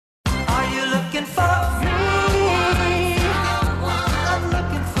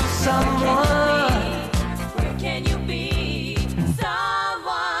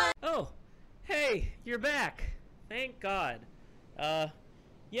you're back. Thank God.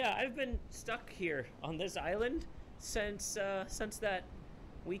 Yeah, I've been stuck here on this island since that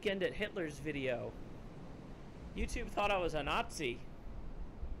weekend at Hitler's video. YouTube thought I was a Nazi.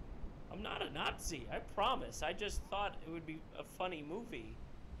 I'm not a Nazi, I promise. I just thought it would be a funny movie,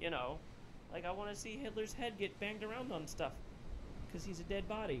 you know. Like, I want to see Hitler's head get banged around on stuff because he's a dead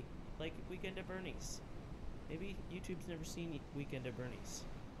body, like Weekend at Bernie's. Maybe YouTube's never seen Weekend at Bernie's.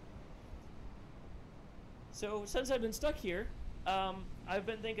 So, since I've been stuck here, I've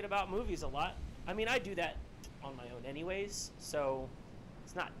been thinking about movies a lot. I mean, I do that on my own anyways, so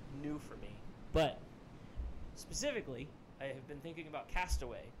it's not new for me. But, specifically, I have been thinking about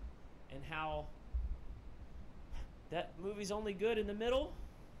Castaway and how that movie's only good in the middle.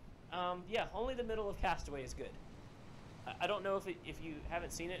 Yeah, only the middle of Castaway is good. I don't know if you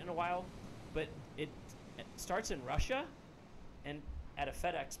haven't seen it in a while, but it starts in Russia and at a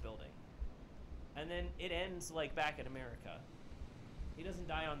FedEx building. And then it ends like back in America. He doesn't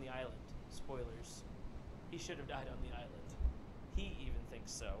die on the island. Spoilers. He should have died on the island. He even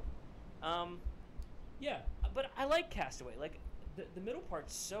thinks so. Yeah, but I like Castaway. Like, the middle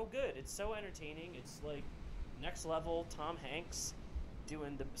part's so good. It's so entertaining. It's like next level Tom Hanks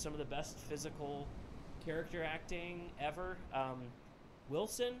doing some of the best physical character acting ever.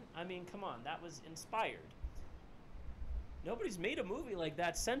 Wilson, I mean, come on, that was inspired. Nobody's made a movie like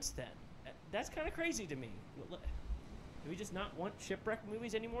that since then. That's kind of crazy to me. Do we just not want shipwreck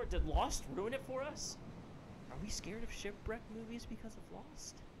movies anymore? Did Lost ruin it for us? Are we scared of shipwreck movies because of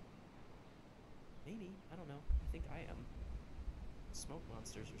Lost? Maybe. I don't know. I think I am. Smoke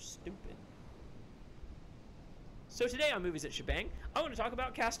monsters are stupid. So today on Movies at Shebang, I want to talk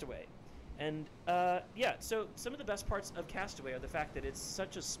about Castaway. And, yeah, so some of the best parts of Castaway are the fact that it's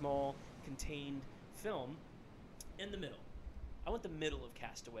such a small, contained film in the middle. I want the middle of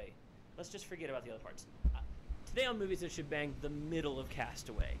Castaway. Let's just forget about the other parts. Today on Movies That Should Bang, the middle of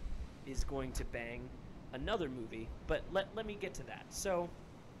Castaway is going to bang another movie, but let me get to that. So,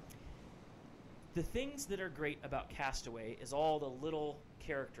 the things that are great about Castaway is all the little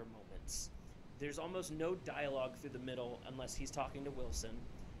character moments. There's almost no dialogue through the middle unless he's talking to Wilson,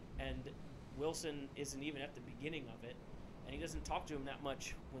 and Wilson isn't even at the beginning of it, and he doesn't talk to him that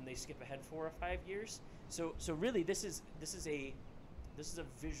much when they skip ahead 4 or 5 years. So really, this is a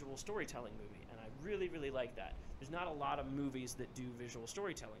visual storytelling movie, and I really like that. There's not a lot of movies that do visual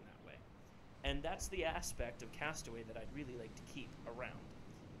storytelling that way, and that's the aspect of Castaway that I'd really like to keep around.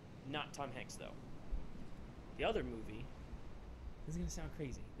 Not Tom Hanks, though. The other movie, this is gonna sound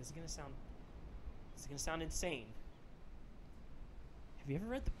crazy. This is gonna sound insane. Have you ever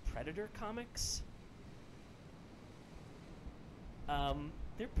read the Predator comics?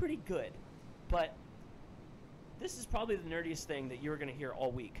 They're pretty good, but this is probably the nerdiest thing that you're going to hear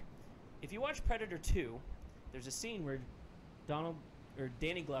all week. If you watch Predator 2, there's a scene where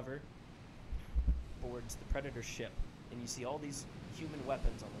Danny Glover boards the Predator ship, and you see all these human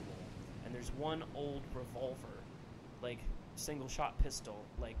weapons on the wall, and there's one old revolver, like single-shot pistol,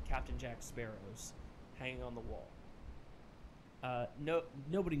 like Captain Jack Sparrow's, hanging on the wall.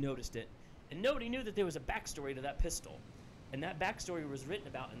 Nobody noticed it, and nobody knew that there was a backstory to that pistol, and that backstory was written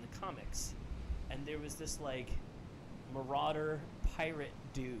about in the comics. And there was this like marauder pirate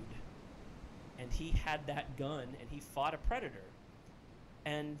dude, and he had that gun, and he fought a predator.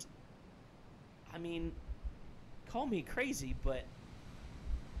 And I mean, call me crazy, but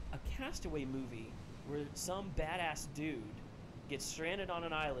a Castaway movie where some badass dude gets stranded on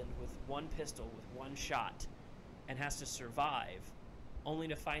an island with one pistol, with one shot, and has to survive, only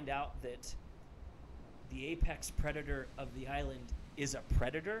to find out that the apex predator of the island is a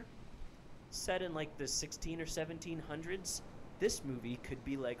predator, set in like the 16 or 1700s, this movie could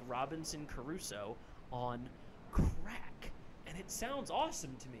be like Robinson Crusoe on crack. And it sounds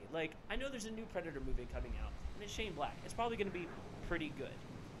awesome to me. Like, I know there's a new Predator movie coming out, and it's Shane Black. It's probably going to be pretty good.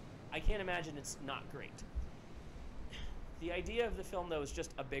 I can't imagine it's not great. The idea of the film, though, is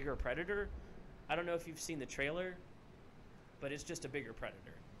just a bigger predator. I don't know if you've seen the trailer, but it's just a bigger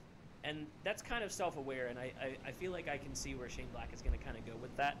predator. And that's kind of self-aware, and I feel like I can see where Shane Black is going to kind of go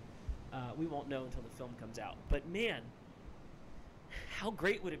with that. We won't know until the film comes out. But man, how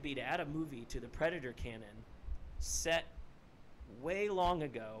great would it be to add a movie to the Predator canon set way long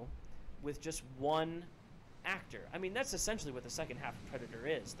ago with just one actor? I mean, that's essentially what the second half of Predator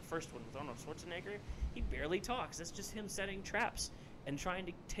is. The first one with Arnold Schwarzenegger, he barely talks. That's just him setting traps and trying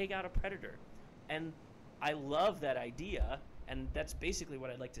to take out a predator. And I love that idea, and that's basically what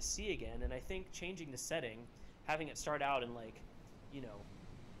I'd like to see again. And I think changing the setting, having it start out in, like, you know,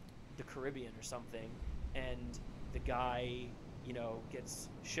 the Caribbean or something, and the guy, you know, gets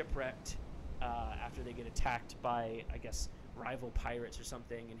shipwrecked after they get attacked by, I guess, rival pirates or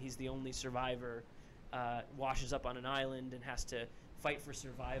something, and he's the only survivor. Washes up on an island and has to fight for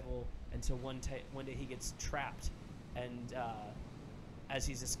survival until one day he gets trapped, and as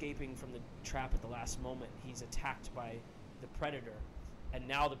he's escaping from the trap at the last moment, he's attacked by the predator, and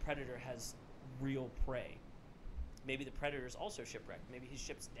now the predator has real prey. Maybe the predator's also shipwrecked. Maybe his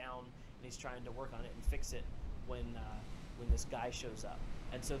ship's down and he's trying to work on it and fix it when this guy shows up.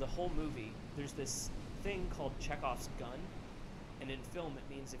 And so the whole movie, there's this thing called Chekhov's gun, and in film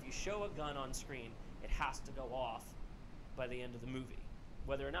it means if you show a gun on screen, it has to go off by the end of the movie.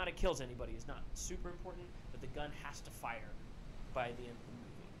 Whether or not it kills anybody is not super important, but the gun has to fire by the end of the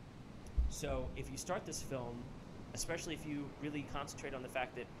movie. So if you start this film, especially if you really concentrate on the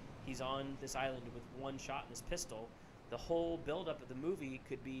fact that he's on this island with one shot in his pistol, the whole build-up of the movie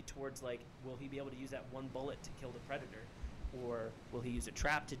could be towards, like, will he be able to use that one bullet to kill the predator? Or will he use a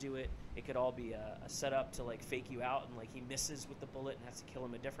trap to do it? It could all be a setup to, like, fake you out, and, like, he misses with the bullet and has to kill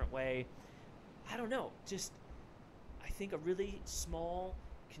him a different way. I don't know. Just, I think a really small,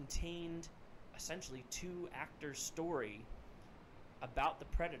 contained, essentially two-actor story about the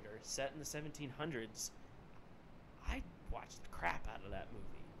predator set in the 1700s, I'd watch the crap out of that movie.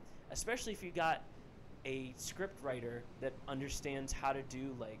 Especially if you got a script writer that understands how to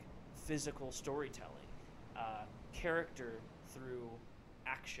do, like, physical storytelling, character through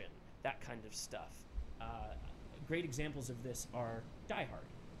action, that kind of stuff. Great examples of this are Die Hard.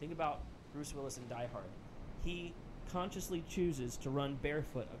 Think about Bruce Willis in Die Hard. He consciously chooses to run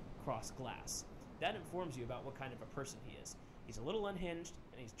barefoot across glass. That informs you about what kind of a person he is. He's a little unhinged,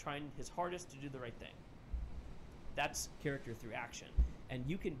 and he's trying his hardest to do the right thing. That's character through action. And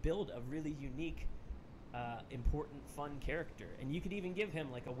you can build a really unique, important, fun character. And you could even give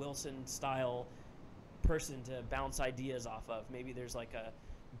him like a Wilson-style person to bounce ideas off of. Maybe there's like a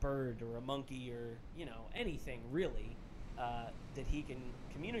bird or a monkey or, you know, anything really that he can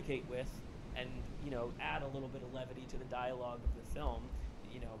communicate with and, you know, add a little bit of levity to the dialogue of the film.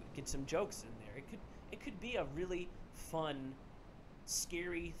 You know, get some jokes in there. It could be a really fun,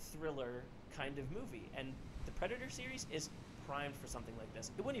 scary thriller kind of movie. And the Predator series is primed for something like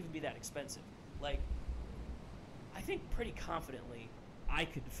this. It wouldn't even be that expensive. Like, I think pretty confidently I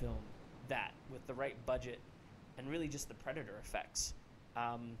could film that with the right budget and really just the Predator effects.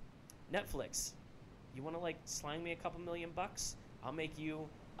 Netflix, you want to like slang me a couple $1,000,000? I'll make you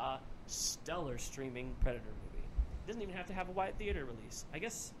a stellar streaming Predator movie. It doesn't even have to have a wide theater release. I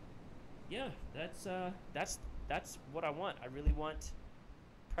guess, yeah, that's what I want. I really want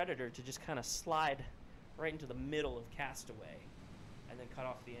Predator to just kind of slide right into the middle of Castaway, and then cut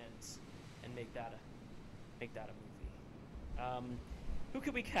off the ends and make that a movie. Who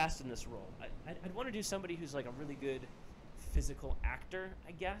could we cast in this role? I'd want to do somebody who's like a really good physical actor,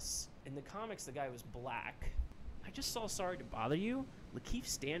 I guess. In the comics, the guy was black. I just saw Sorry to Bother You. Lakeith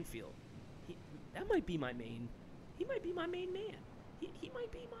Stanfield. That might be my main. He might be my main man. He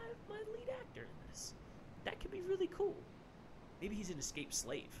might be my lead actor in this. That could be really cool. Maybe he's an escaped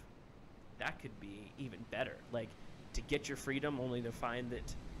slave. That could be even better. Like, to get your freedom only to find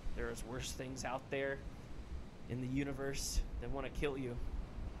that there's worse things out there in the universe that want to kill you.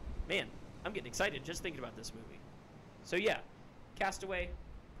 Man, I'm getting excited just thinking about this movie. So yeah, Castaway,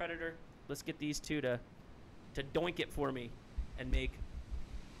 Predator, let's get these two to doink it for me and make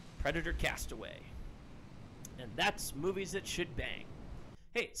Predator Castaway. And that's movies that should bang.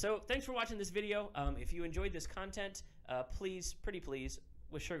 Hey, so thanks for watching this video. If you enjoyed this content, please, pretty please,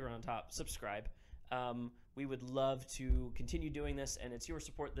 with sugar on top, subscribe. We would love to continue doing this, and it's your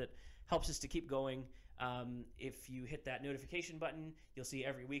support that helps us to keep going. If you hit that notification button, you'll see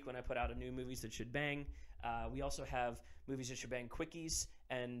every week when I put out a new Movies That Should Bang. We also have Movies That Should Bang quickies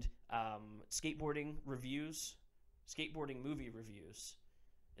and skateboarding reviews, skateboarding movie reviews.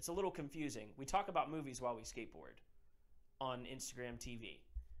 It's a little confusing. We talk about movies while we skateboard on Instagram TV.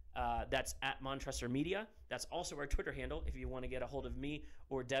 That's at Montressor Media. That's also our Twitter handle. If you want to get a hold of me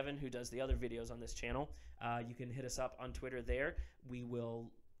or Devin, who does the other videos on this channel, you can hit us up on Twitter there. We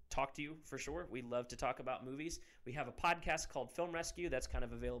will talk to you for sure. We love to talk about movies. We have a podcast called Film Rescue that's kind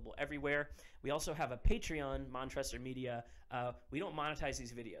of available everywhere. We also have a Patreon, Montressor Media. We don't monetize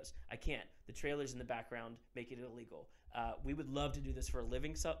these videos. I can't. The trailers in the background make it illegal. We would love to do this for a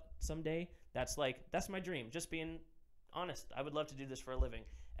living someday. That's my dream. Just being honest. I would love to do this for a living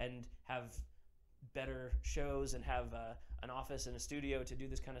and have better shows and have an office and a studio to do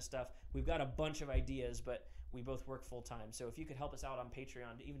this kind of stuff. We've got a bunch of ideas, but we both work full time. So if you could help us out on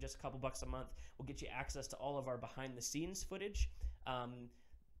Patreon, even just a couple bucks a month, we'll get you access to all of our behind the scenes footage.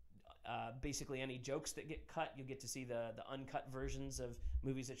 basically any jokes that get cut. You'll get to see the uncut versions of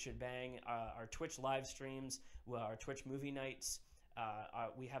Movies That Should Bang, our Twitch live streams, our Twitch movie nights.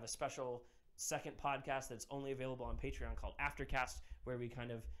 We have a special second podcast that's only available on Patreon called Aftercast, where we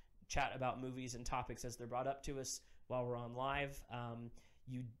kind of chat about movies and topics as they're brought up to us while we're on live.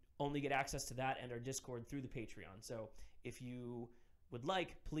 You only get access to that and our Discord through the Patreon. So if you would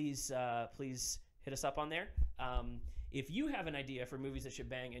like, please hit us up on there. If you have an idea for Movies That Should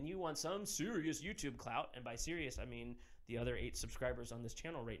Bang and you want some serious YouTube clout, and by serious I mean the other 8 subscribers on this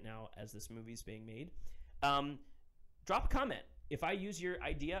channel right now as this movie's being made, drop a comment. If I use your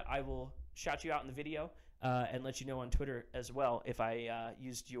idea, I will shout you out in the video and let you know on Twitter as well if I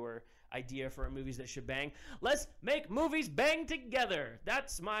used your idea for Movies That Should Bang. Let's make movies bang together.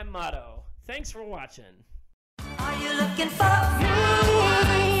 That's my motto. Thanks for watching. Are you looking for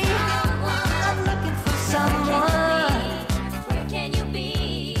me?